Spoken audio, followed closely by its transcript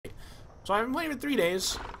So I've been playing for 3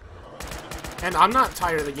 days. And I'm not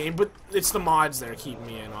tired of the game, but it's the mods that are keeping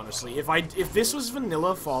me in, honestly. If this was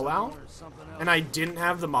vanilla Fallout, and I didn't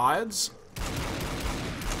have the mods...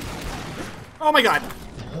 Oh my god!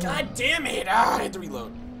 God damn it! Ah, I had to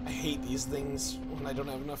reload. I hate these things when I don't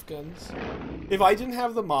have enough guns. If I didn't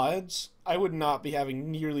have the mods, I would not be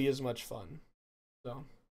having nearly as much fun. So...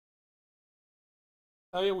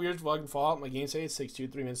 Oh yeah, weird vlog in Fallout. My game say it takes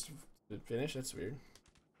 2-3 minutes to finish. That's weird.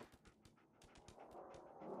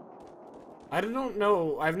 I don't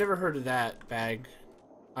know. I've never heard of that bag.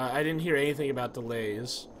 I didn't hear anything about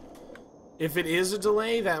delays. If it is a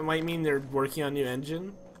delay, that might mean they're working on a new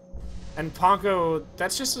engine. And Ponko,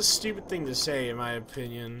 that's just a stupid thing to say, in my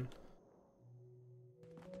opinion.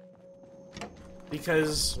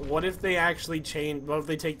 Because what if they actually change? What if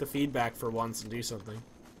they take the feedback for once and do something?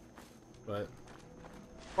 But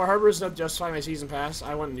Far Harbor is not justifying my season pass.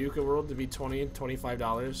 I want Nuka World to be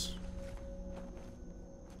 $25.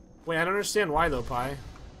 Wait, I don't understand why though, Pi.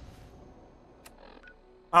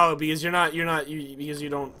 Oh, because because you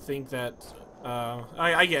don't think that.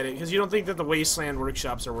 I get it, because you don't think that the Wasteland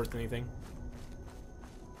workshops are worth anything.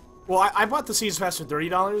 Well, I bought the season pass for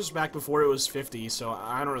 $30 back before it was $50, so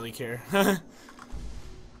I don't really care.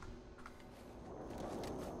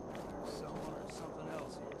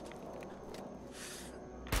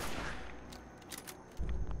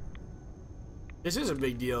 This is a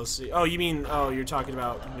big DLC. Oh, you mean, oh, you're talking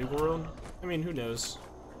about Nuka World? I mean, who knows?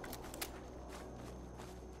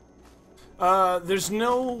 There's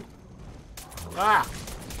no... Ah!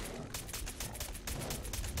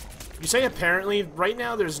 You say apparently, right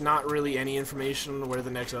now there's not really any information on where the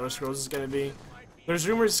next Elder Scrolls is gonna be. There's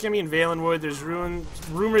rumors it's gonna be in Valenwood, there's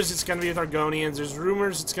rumors it's gonna be with Argonians, there's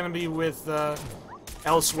rumors it's gonna be with,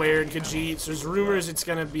 Elsewhere and Khajiits, there's rumors it's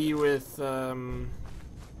gonna be with,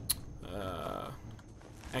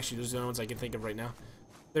 actually, those are the only ones I can think of right now.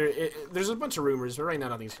 There's a bunch of rumors, but right now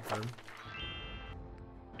nothing's confirmed.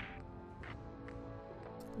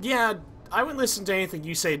 Yeah, I wouldn't listen to anything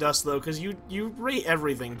you say, Dust, though, because you rate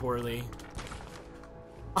everything poorly.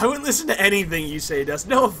 I wouldn't listen to anything you say, Dust.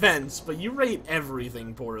 No offense, but you rate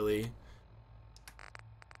everything poorly.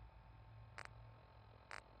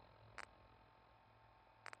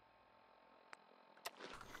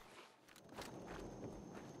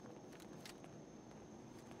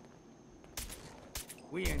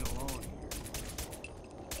 We ain't alone here.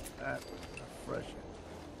 That's refreshing.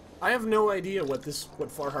 I have no idea what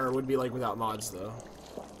Far Harbor would be like without mods, though.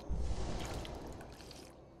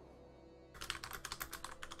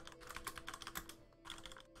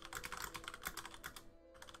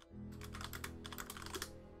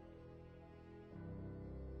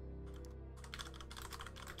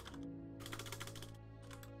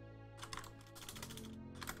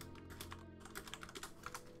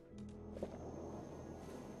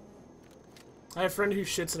 I have a friend who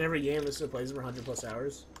shits in every game and still plays them for 100+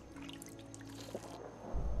 hours.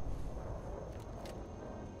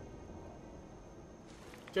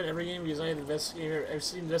 Get every game because I had investigator. I've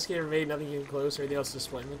seen investigator made, nothing even close. Everything else is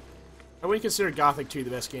disappointment. I wouldn't consider Gothic 2 the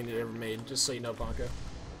best game they ever made. Just so you know, Ponko.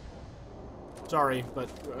 Sorry, but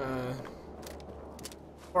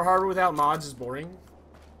Far Harbor without mods is boring.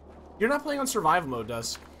 You're not playing on survival mode,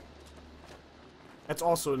 Dusk. That's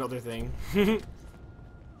also another thing.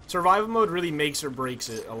 Survival mode really makes or breaks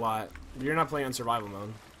it a lot. You're not playing on survival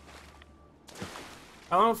mode.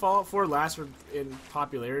 How long will Fallout 4 last in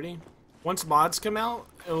popularity? Once mods come out,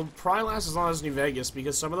 it'll probably last as long as New Vegas,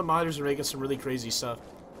 because some of the modders are making some really crazy stuff.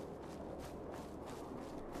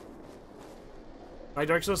 My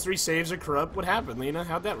Dark Souls 3 saves are corrupt. What happened, Lena?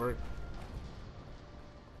 How'd that work?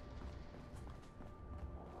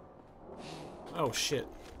 Oh, shit.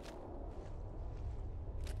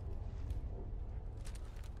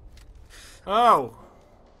 Oh!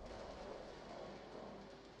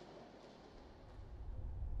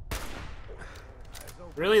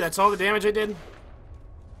 Really? That's all the damage I did?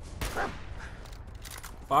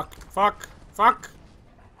 Fuck. Fuck. Fuck!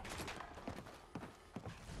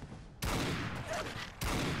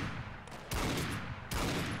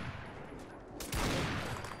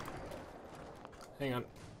 Hang on.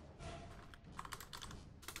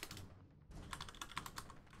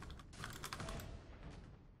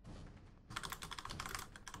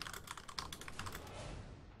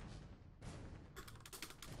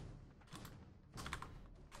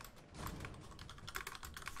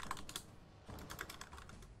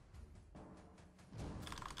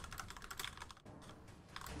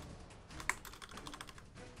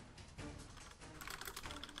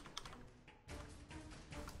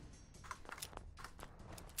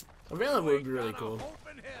 Available would be really cool.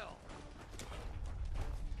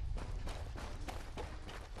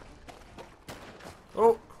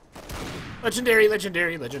 Legendary,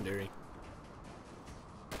 legendary, legendary.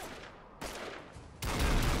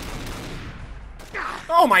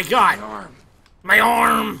 Oh my god! My arm. My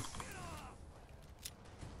arm!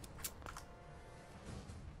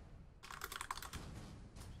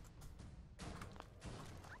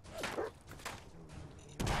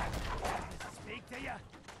 Speak to ya.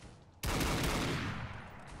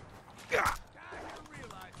 You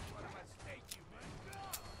realize what a mistake you made.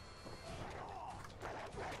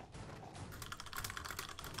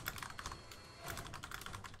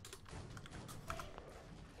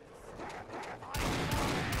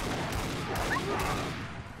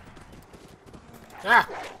 Ah!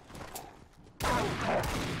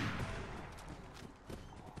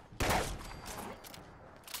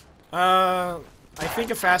 I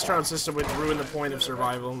think a fast round system would ruin the point of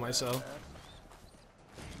survival myself.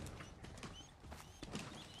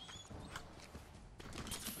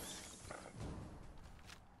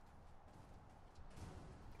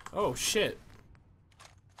 Oh shit.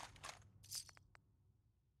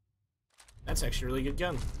 That's actually a really good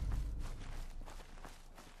gun.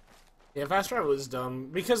 Yeah, fast travel is dumb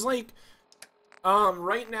because like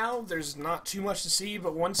right now there's not too much to see,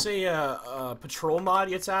 but once a patrol mod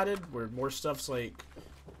gets added where more stuff's like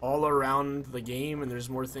all around the game and there's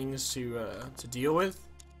more things to deal with,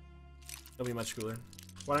 it'll be much cooler.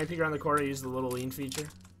 Why don't I peek around the corner and use the little lean feature?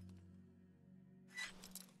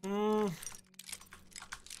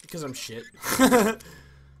 Because I'm shit.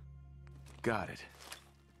 Got it.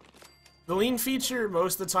 The lean feature,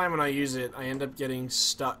 most of the time when I use it, I end up getting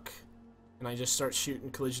stuck and I just start shooting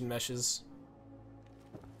collision meshes.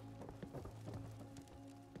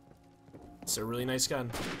 It's a really nice gun.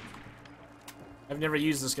 I've never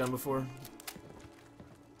used this gun before.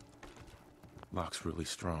 Lock's really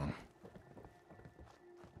strong.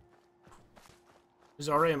 There's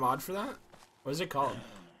already a mod for that? What is it called?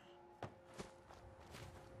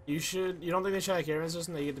 You don't think they should have a camera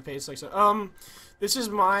system that you get to pay so? This is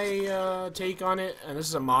my take on it, and this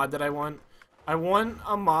is a mod that I want. I want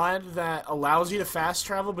a mod that allows you to fast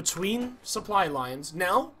travel between supply lines.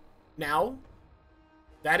 Now,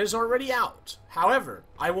 that is already out. However,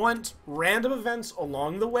 I want random events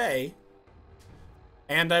along the way,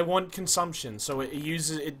 and I want consumption. So it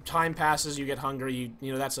uses time passes, you get hungry.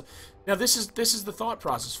 You know that's a. Now this is the thought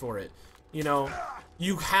process for it. You know,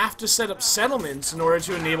 you have to set up settlements in order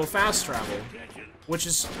to enable fast travel, which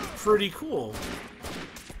is pretty cool.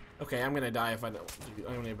 Okay, I'm gonna die if I don't.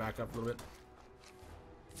 I'm gonna back up a little bit.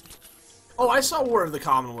 Oh, I saw War of the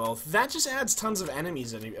Commonwealth. That just adds tons of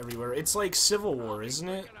enemies everywhere. It's like Civil War, isn't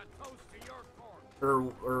it?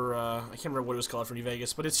 Or I can't remember what it was called for New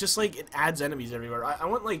Vegas, but it's just like, it adds enemies everywhere. I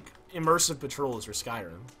want, like, immersive patrols for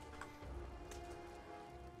Skyrim.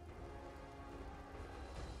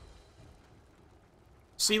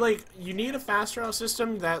 See, like, you need a fast travel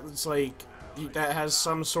system that's, like, that has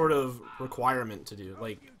some sort of requirement to do.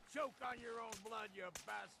 Like,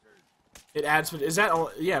 it adds, is that all,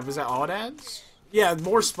 yeah, was that all it adds? Yeah,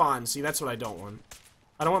 more spawns. See, that's what I don't want.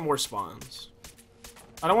 I don't want more spawns.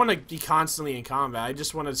 I don't want to be constantly in combat. I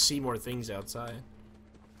just want to see more things outside.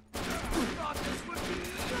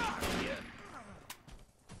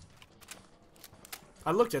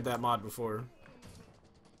 I looked at that mod before.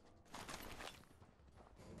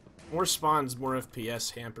 More spawns, more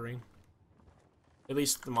FPS hampering. At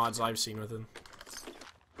least the mods I've seen with it.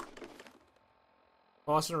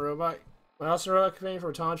 Austin Robot. When Austin Robot came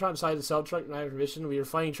for Automatron decided to sell truck and I have permission. We were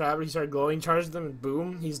fighting Trapper, he started glowing, charged them, and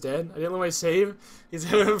boom, he's dead. I didn't let my save.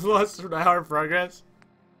 He's lost for hour progress.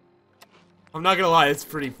 I'm not gonna lie, it's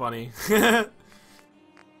pretty funny. Really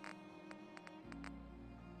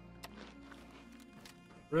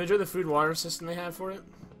enjoy the food water system they have for it.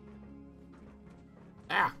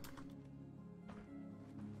 Ah.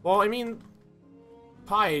 Well, I mean,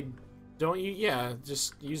 Pi, don't you? Yeah,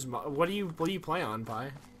 just use. What do you play on, Pi?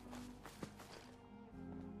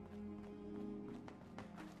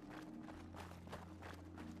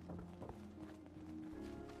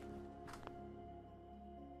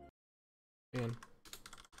 Man.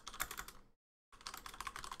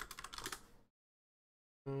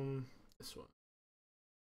 This one.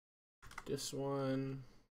 This one.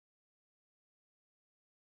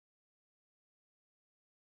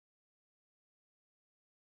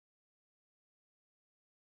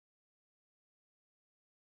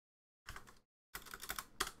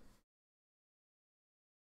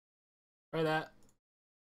 Try that.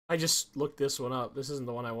 I just looked this one up. This isn't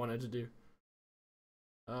the one I wanted to do.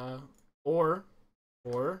 Or,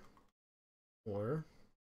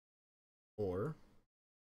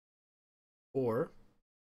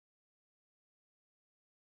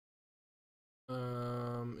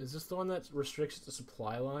 Is this the one that restricts it to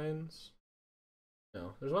supply lines?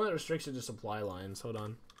 No, there's one that restricts it to supply lines. Hold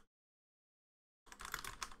on.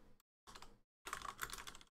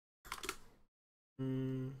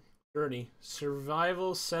 Journey.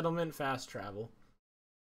 Survival, settlement, fast travel.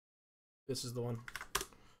 This is the one.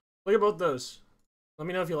 Look at both those. Let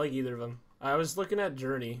me know if you like either of them. I was looking at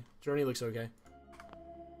Journey. Journey looks okay.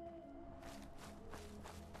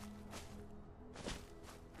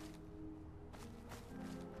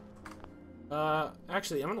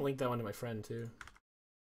 Actually, I'm gonna link that one to my friend, too.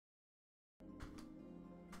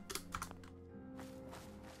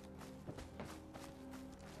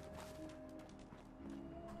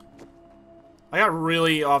 I got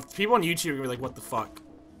really off. People on YouTube are gonna be like, what the fuck?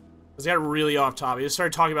 Because I got really off topic. I just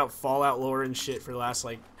started talking about Fallout lore and shit for the last,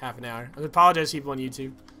 like, half an hour. I apologize to people on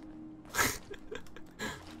YouTube.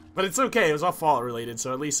 But it's okay, it was all Fallout related,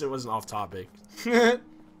 so at least it wasn't off topic.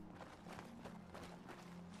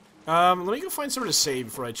 Let me go find somewhere to save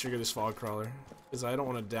before I trigger this fog crawler. Because I don't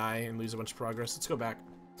want to die and lose a bunch of progress. Let's go back.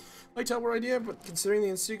 Like teleport idea, but considering the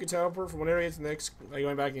Institute could teleport from one area to the next, like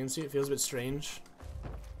going back to the Institute, it feels a bit strange.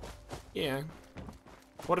 Yeah.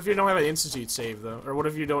 What if you don't have an Institute save, though? Or what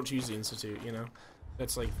if you don't choose the Institute, you know?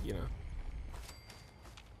 That's like, you know.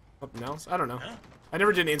 Something else? I don't know. I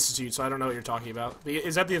never did Institute, so I don't know what you're talking about.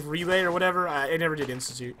 Is that the relay or whatever? I never did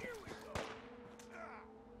Institute.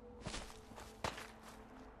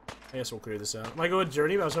 I guess we'll clear this out. Might go with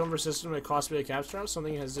Journey, but I was hoping for a system that costs me a caps drop.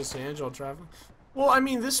 Something has disadvantage while traveling. Well, I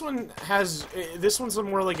mean, this one has... This one's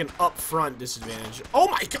more like an upfront disadvantage. Oh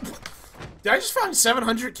my god! Did I just find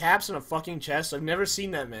 700 caps in a fucking chest? I've never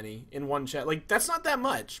seen that many in one chest. Like, that's not that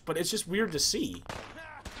much, but it's just weird to see.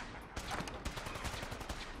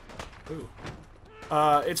 Ooh.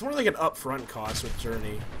 It's more like an upfront cost with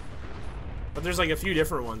Journey. But there's like a few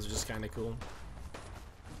different ones, which is kind of cool.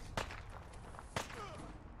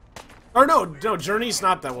 Or no, Journey's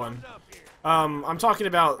not that one. I'm talking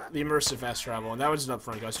about the immersive fast travel, and that was an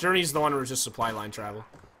upfront cost. Journey's the one where it's just supply line travel.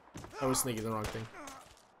 I was thinking the wrong thing.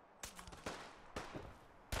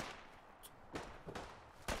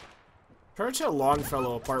 Try to tell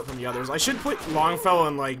Longfellow apart from the others. I should put Longfellow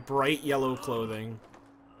in like bright yellow clothing.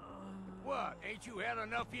 What? Ain't you had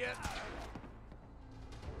enough yet?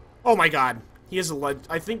 Oh my god. He has a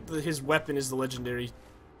I think his weapon is the legendary...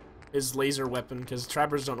 His laser weapon, because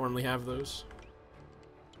trappers don't normally have those.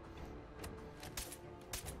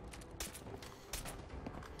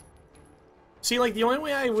 See, like, the only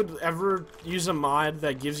way I would ever use a mod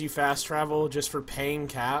that gives you fast travel just for paying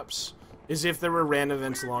caps is if there were random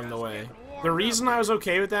events along the way. The reason I was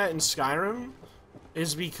okay with that in Skyrim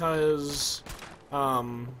is because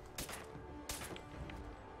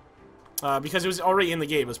it was already in the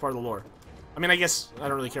game as part of the lore. I mean, I guess I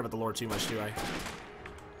don't really care about the lore too much, do I?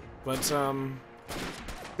 But,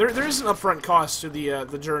 there is an upfront cost to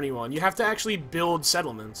the Journey one. You have to actually build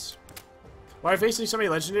settlements. Why are you facing somebody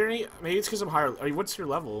legendary? Maybe it's because I'm higher. I mean, what's your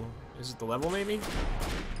level? Is it the level, maybe?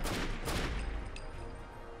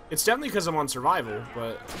 It's definitely because I'm on survival,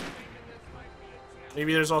 but...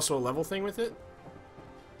 Maybe there's also a level thing with it?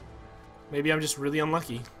 Maybe I'm just really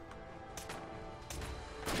unlucky.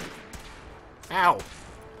 Ow!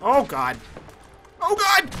 Oh, God! Oh,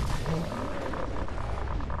 God!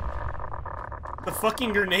 The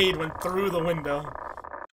fucking grenade went through the window.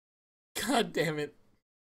 God damn it.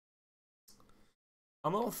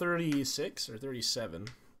 I'm all 36 or 37.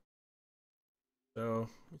 So,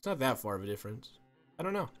 it's not that far of a difference. I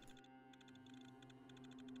don't know.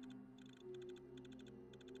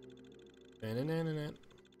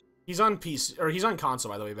 He's on PC, or he's on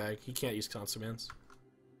console, by the way, Bag. He can't use console commands.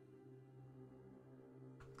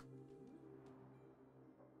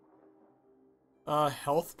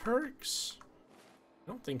 Health perks?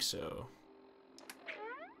 I don't think so.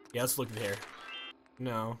 Yeah, let's look there.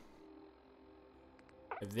 No.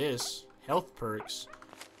 This. Health perks.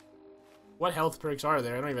 What health perks are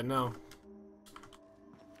there? I don't even know.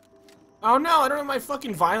 Oh no, I don't have my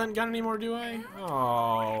fucking violent gun anymore, do I?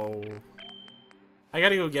 Oh. I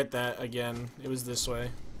gotta go get that again. It was this way.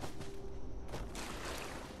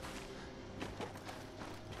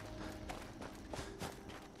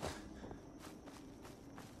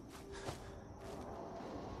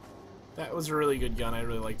 That was a really good gun. I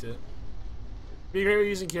really liked it. Be great with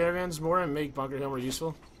using caravans more and make bunker hill more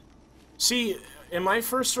useful. See, in my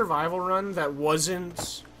first survival run that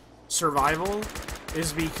wasn't survival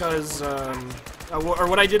is because, or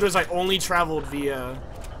what I did was I only traveled via,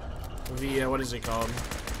 what is it called?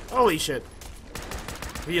 Holy shit.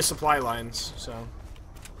 Via supply lines, so.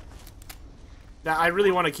 I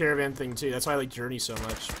really want a caravan thing too. That's why I like Journey so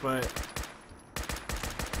much, but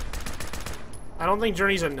I don't think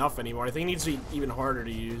Journey's enough anymore. I think it needs to be even harder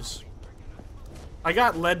to use. I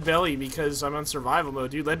got Lead Belly because I'm on survival mode,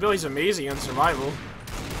 dude. Lead Belly's amazing on survival.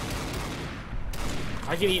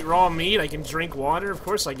 I can eat raw meat, I can drink water. Of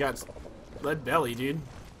course I got Lead Belly, dude.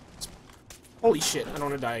 Holy shit, I don't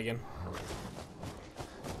want to die again.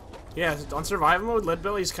 Yeah, on survival mode, Lead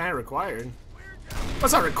Belly is kind of required. Well,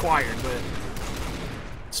 it's not required, but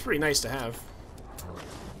it's pretty nice to have.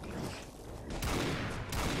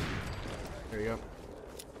 There you go.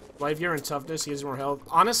 Life Giver and Toughness gives more health.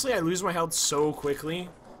 Honestly, I lose my health so quickly.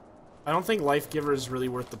 I don't think Life Giver is really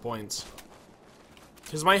worth the points.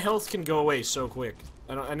 Because my health can go away so quick.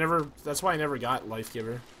 That's why I never got Life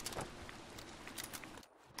Giver.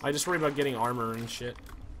 I just worry about getting armor and shit.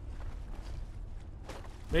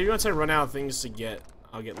 Maybe once I run out of things to get,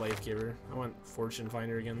 I'll get Life Giver. I want Fortune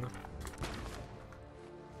Finder again, though.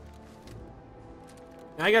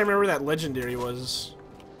 Now I gotta remember where that legendary was.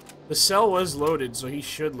 The cell was loaded, so he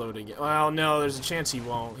should load again. Well, no, there's a chance he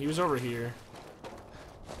won't. He was over here.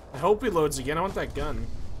 I hope he loads again. I want that gun.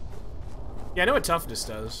 Yeah, I know what Toughness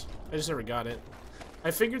does. I just never got it.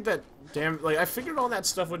 I figured that, I figured all that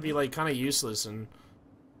stuff would be, like, kind of useless in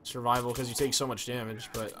survival because you take so much damage,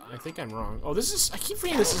 but I think I'm wrong. Oh, I keep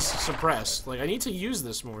thinking this is suppressed. Like, I need to use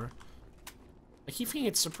this more. I keep thinking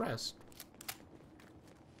it's suppressed.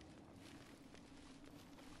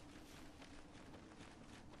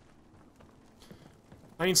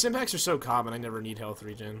 I mean, Simpacks are so common, I never need health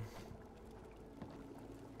regen.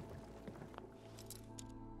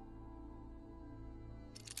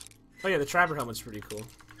 Oh yeah, the Trapper helmet's pretty cool.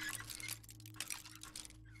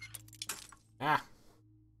 Ah.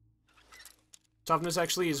 Toughness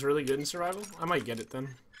actually is really good in survival. I might get it then.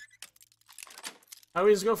 I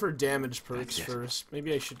always go for damage perks first.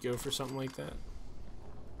 Maybe I should go for something like that.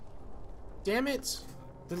 Damn it!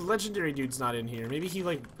 The legendary dude's not in here. Maybe he,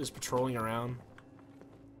 like, is patrolling around.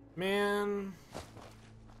 Man. I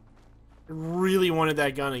really wanted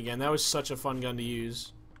that gun again. That was such a fun gun to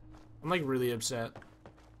use. I'm, like, really upset.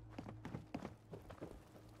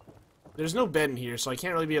 There's no bed in here, so I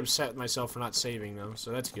can't really be upset with myself for not saving, though,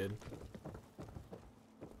 so that's good.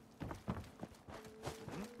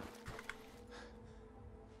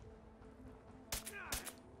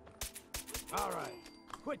 Alright,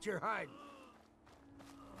 quit your hiding.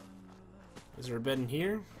 Is there a bed in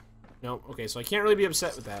here? Nope. Okay, so I can't really be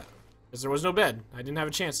upset with that. Because there was no bed. I didn't have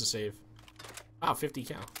a chance to save. Wow, 50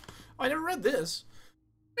 cal. Oh, I never read this.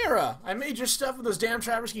 Mira, I made your stuff with those damn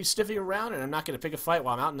trappers keep sniffing around, and I'm not going to pick a fight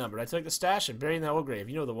while I'm outnumbered. I took the stash and buried in that old grave.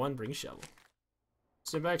 You know the one, bring a shovel.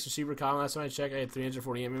 Simpacks are super common. Last time I checked, I had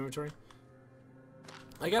 340 in inventory.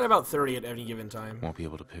 I got about 30 at any given time. Won't be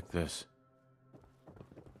able to pick this.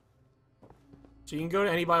 So you can go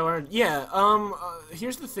to any Bioware. Yeah,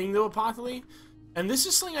 here's the thing though, Apothely. And this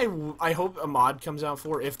is something I hope a mod comes out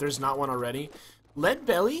for, if there's not one already. Lead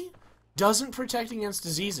Belly doesn't protect against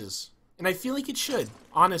diseases. And I feel like it should,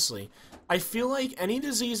 honestly. I feel like any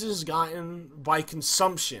diseases gotten by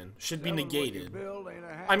consumption should be negated.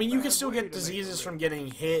 I mean, you can still get diseases from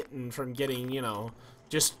getting hit and from getting, you know,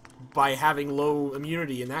 just by having low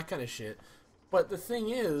immunity and that kind of shit. But the thing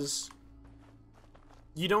is,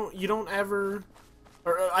 you don't ever...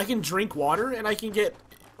 Or I can drink water and I can get,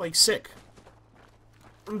 like, sick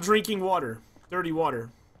from drinking water, dirty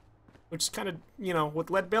water. Which is kind of, you know,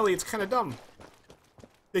 with Lead Belly, it's kind of dumb.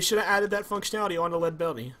 They should have added that functionality onto Lead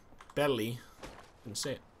Belly. Belly. I didn't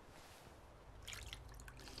say it.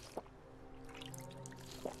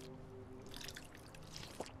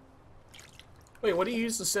 Wait, what do you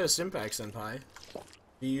use instead of Simpacks, Senpai?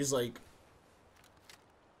 Do you use, like,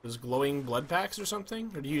 those glowing blood packs or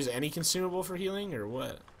something? Or do you use any consumable for healing, or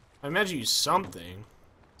what? I imagine you use something.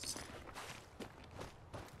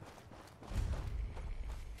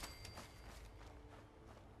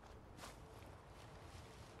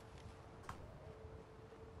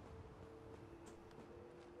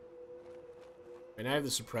 And I have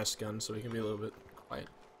the suppressed gun, so we can be a little bit quiet.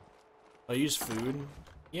 I use food.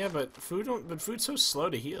 Yeah, but food's so slow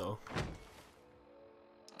to heal.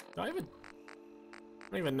 Do I have a... I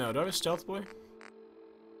don't even know. Do I have a stealth boy?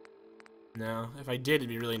 No. If I did, it'd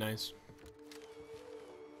be really nice.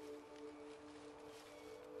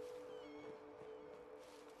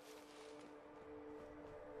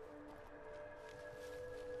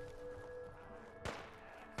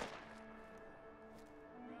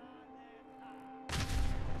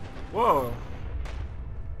 Whoa.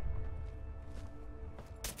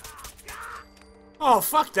 Oh,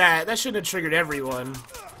 fuck that. That shouldn't have triggered everyone.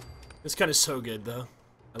 This gun is so good, though.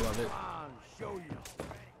 I love it.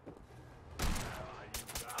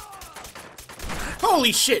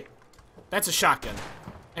 Holy shit! That's a shotgun.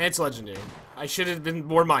 And it's legendary. I should have been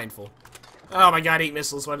more mindful. Oh my god, 8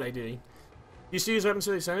 missiles. What did I do? Do you see these weapons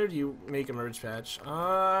to the center, or do you make a merge patch?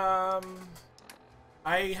 I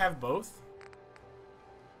have both.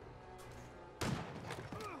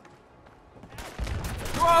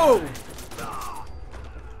 Whoa!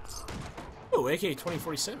 Oh,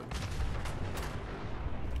 AK-2047.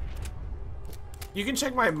 You can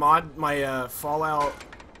check my Fallout.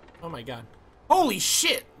 Oh my god. Holy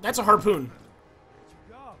shit! That's a harpoon.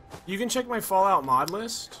 You can check my Fallout mod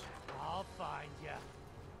list. I'll find ya.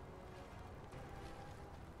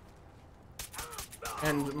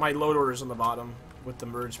 And my load orders on the bottom with the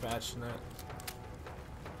merge patch and that.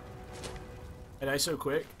 And I so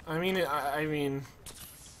quick. I mean,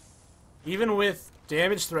 even with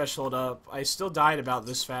damage threshold up, I still died about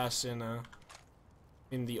this fast in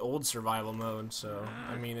the old survival mode. So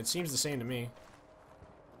I mean, it seems the same to me.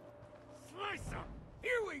 Slice 'em.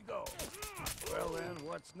 Here we go. Well then,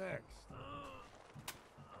 what's next?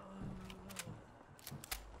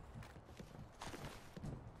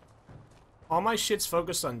 All my shit's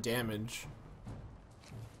focused on damage.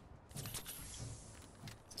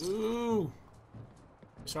 Ooh.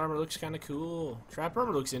 This armor looks kind of cool. Trap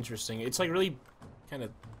armor looks interesting. It's like really kind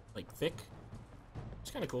of like thick.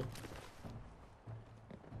 It's kind of cool.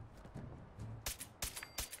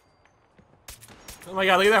 Oh my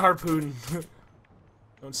god, look at that harpoon.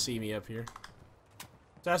 Don't see me up here.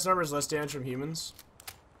 Assassin armor is less damage from humans.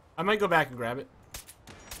 I might go back and grab it.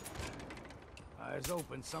 Eyes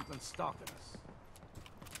open, something's stalking us.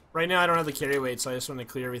 Right now I don't have the carry weight, so I just want to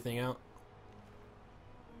clear everything out.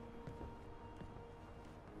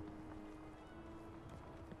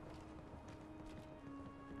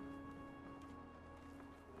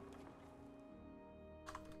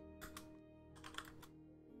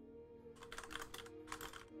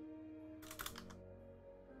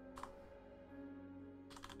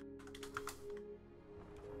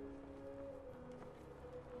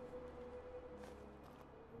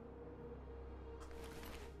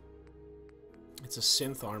 It's a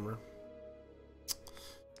synth armor.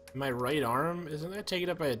 My right arm, isn't that taken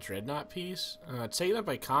up by a dreadnought piece? It's taken up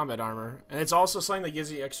by combat armor. And it's also something that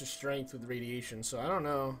gives you extra strength with radiation, so I don't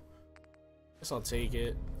know. Guess I'll take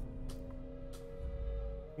it.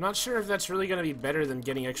 I'm not sure if that's really going to be better than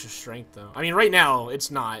getting extra strength, though. I mean, right now,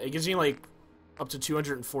 it's not. It gives you, like, up to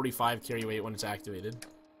 245 carry weight when it's activated.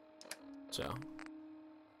 So.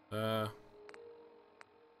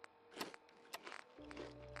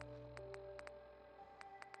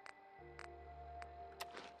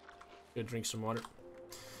 Go drink some water.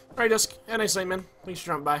 Alright, Dusk. Have a nice night, man. Thanks for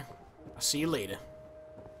dropping by. I'll see you later.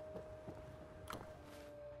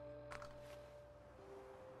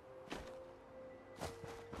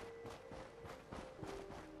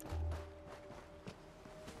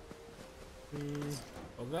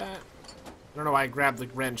 Well, that. I don't know why I grabbed the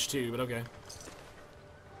wrench, too, but okay.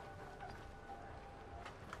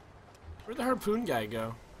 Where'd the harpoon guy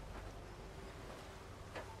go?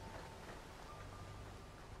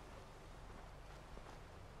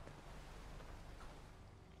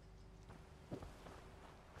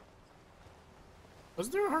 Was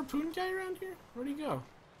there a harpoon guy around here? Where'd he go?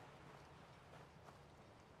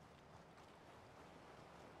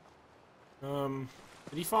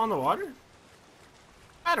 Did he fall in the water?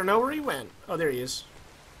 I don't know where he went. Oh, there he is.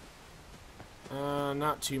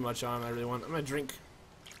 Not too much on him, I really want. I'm gonna drink.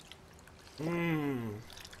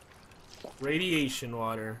 Radiation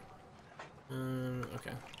water.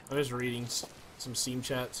 Okay. I was reading some Steam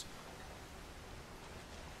chats.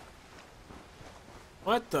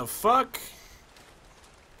 What the fuck?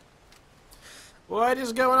 What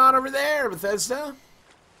is going on over there, Bethesda?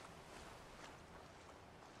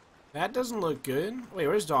 That doesn't look good. Wait,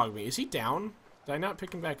 where's Dogmeat? Is he down? Did I not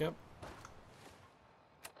pick him back up?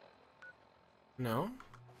 No?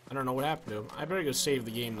 I don't know what happened to him. I better go save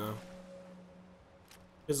the game, though.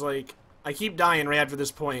 Because, like, I keep dying right after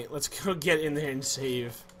this point. Let's go get in there and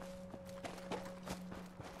save.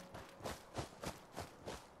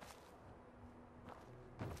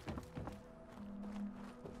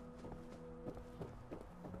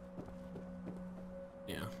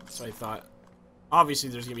 That's what I thought. Obviously,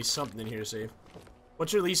 there's gonna be something in here to save.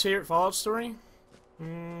 What's your least favorite Fallout story?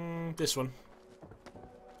 This one.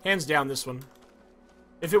 Hands down, this one.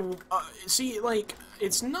 If it, see, like,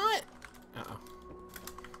 it's not.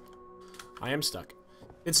 I am stuck.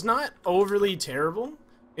 It's not overly terrible.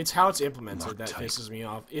 It's how it's implemented that pisses me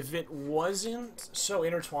off. If it wasn't so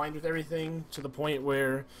intertwined with everything to the point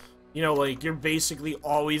where, you know, like, you're basically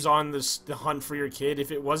always on the hunt for your kid. If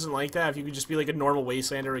it wasn't like that, if you could just be like a normal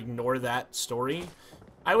Wastelander, ignore that story,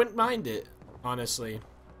 I wouldn't mind it, honestly.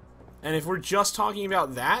 And if we're just talking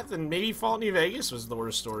about that, then maybe Fallout New Vegas was the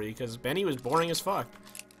worst story, because Benny was boring as fuck.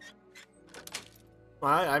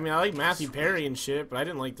 Well, I mean, I like Matthew Perry and shit, but I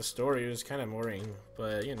didn't like the story. It was kind of boring,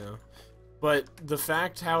 but, you know. But the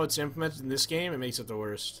fact how it's implemented in this game, it makes it the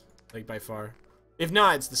worst. Like, by far. If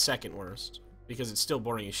not, it's the second worst, because it's still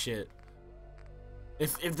boring as shit.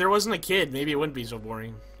 If there wasn't a kid, maybe it wouldn't be so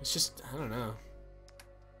boring. It's just, I don't know.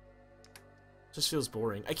 Just feels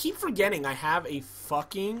boring. I keep forgetting I have a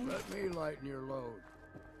fucking Let me lighten your load.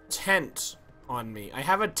 tent on me. I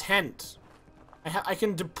have a tent. I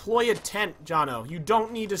can deploy a tent, Jono. You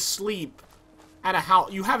don't need to sleep at a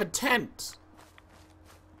house. You have a tent.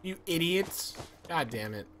 You idiots. God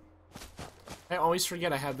damn it. I always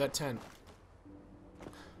forget I have that tent.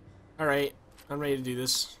 Alright. I'm ready to do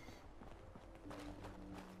this.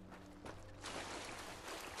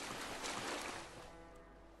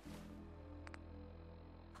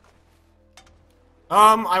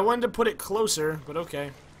 I wanted to put it closer, but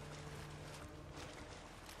okay.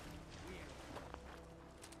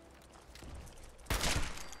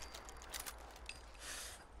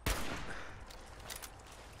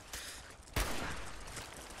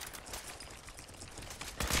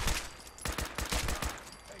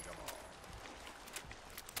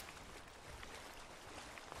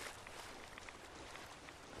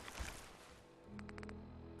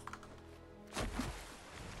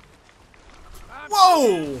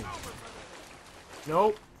 Whoa!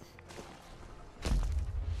 Nope.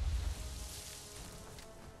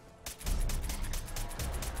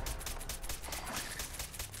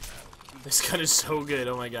 This gun is so good,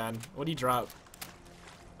 oh my god. What'd he drop?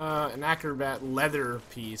 An acrobat leather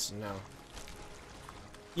piece, no.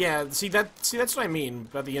 Yeah, see that's what I mean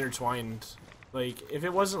about the intertwined. Like, if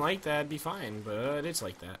it wasn't like that, it'd be fine, but it's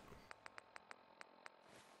like that.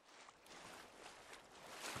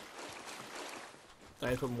 Did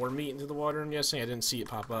I put more meat into the water? I'm guessing. I didn't see it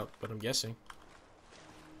pop up, but I'm guessing.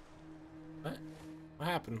 What? What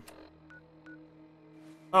happened?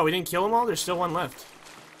 Oh, we didn't kill them all? There's still one left.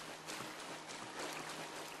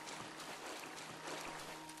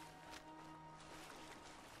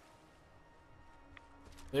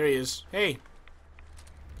 There he is. Hey!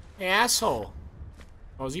 Hey, asshole!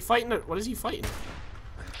 Oh, is he fighting? What is he fighting?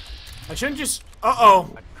 I shouldn't just...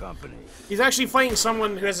 Uh-oh! He's actually fighting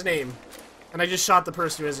someone who has a name. And I just shot the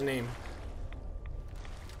person who has a name.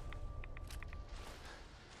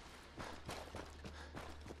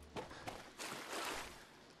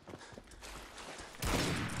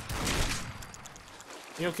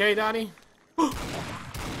 You okay, Donnie?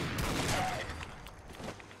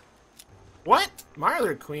 What?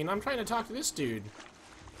 Marler Queen? I'm trying to talk to this dude.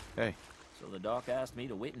 Hey. So the doc asked me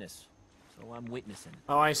to witness. So I'm witnessing.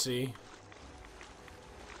 Oh, I see.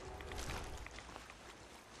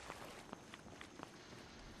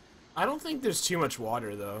 I don't think there's too much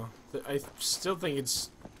water, though. I still think it's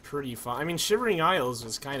pretty fun. I mean, Shivering Isles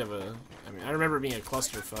was kind of a... I mean, I remember being a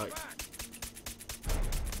clusterfuck.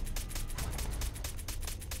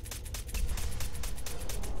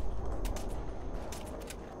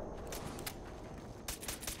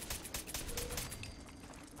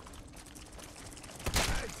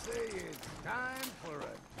 I'd say it's time for a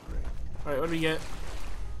drink. Alright, what do we get?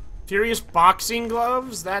 Furious boxing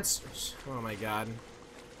gloves? That's... Oh my god.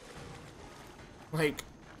 Like...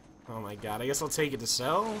 Oh my god, I guess I'll take it to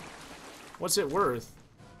sell? What's it worth?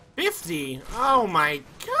 50? Oh my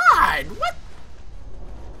god! What?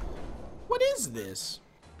 What is this?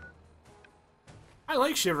 I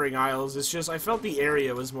like Shivering Isles, it's just I felt the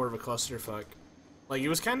area was more of a clusterfuck. Like, it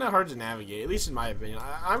was kind of hard to navigate, at least in my opinion.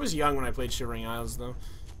 I was young when I played Shivering Isles, though.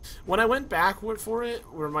 When I went back for it,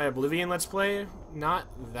 were my Oblivion Let's Play, not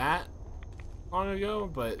that long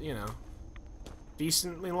ago, but, you know,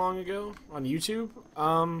 decently long ago on YouTube,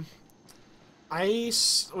 I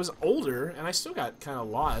was older, and I still got kind of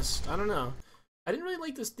lost. I don't know. I didn't really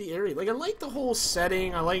like the area. Like, I liked the whole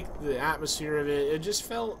setting, I liked the atmosphere of it. It just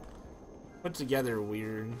felt put together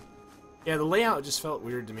weird. Yeah, the layout just felt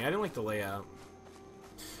weird to me. I didn't like the layout.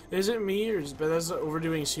 Is it me, or is Bethesda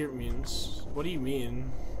overdoing secret mutants? What do you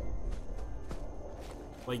mean?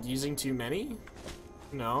 Like, using too many?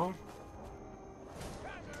 No.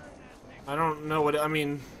 I don't know what... I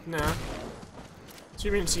mean, nah.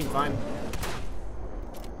 Secret mutants seem fine.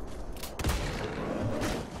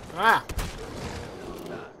 Ah!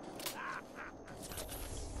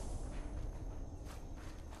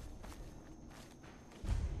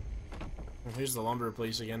 Well, here's the lumber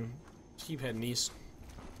place again. Just keep heading east.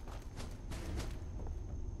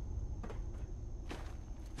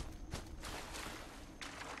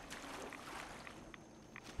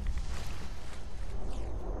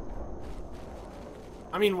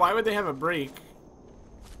 I mean, why would they have a break?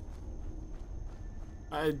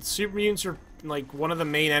 Super mutants are like one of the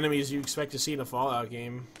main enemies you expect to see in a Fallout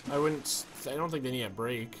game. I don't think they need a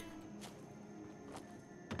break.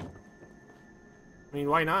 I mean,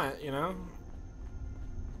 why not, you know?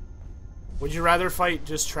 Would you rather fight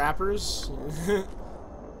just trappers?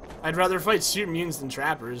 I'd rather fight super mutants than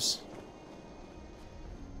trappers.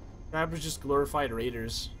 Trappers just glorified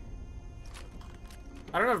raiders.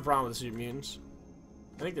 I don't have a problem with super mutants.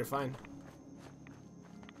 I think they're fine.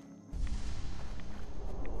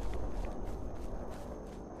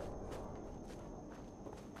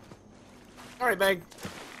 Alright, Bag.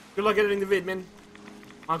 Good luck editing the vid, man.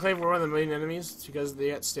 Enclave were one of the main enemies because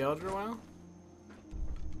they got stale after a while.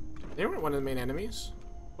 They weren't one of the main enemies.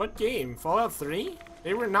 What game? Fallout 3?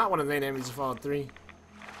 They were not one of the main enemies of Fallout 3.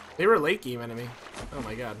 They were a late game enemy. Oh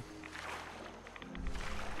my god.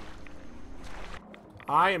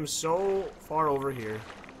 I am so far over here.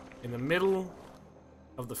 In the middle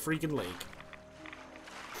of the freaking lake.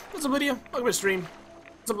 What's up, Lydia? Welcome to the stream.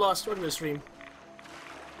 What's up, Lost? Welcome to the stream.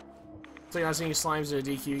 It's like not seeing slimes in a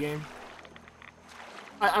DQ game.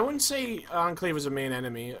 I wouldn't say Enclave was a main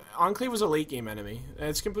enemy. Enclave was a late game enemy.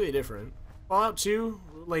 It's completely different. Fallout 2,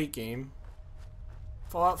 late game.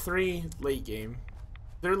 Fallout 3, late game.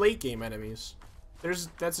 They're late game enemies.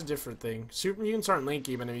 That's a different thing. Super mutants aren't late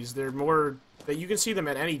game enemies. They're more that you can see them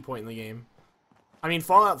at any point in the game. I mean,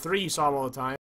 Fallout 3 you saw them all the time.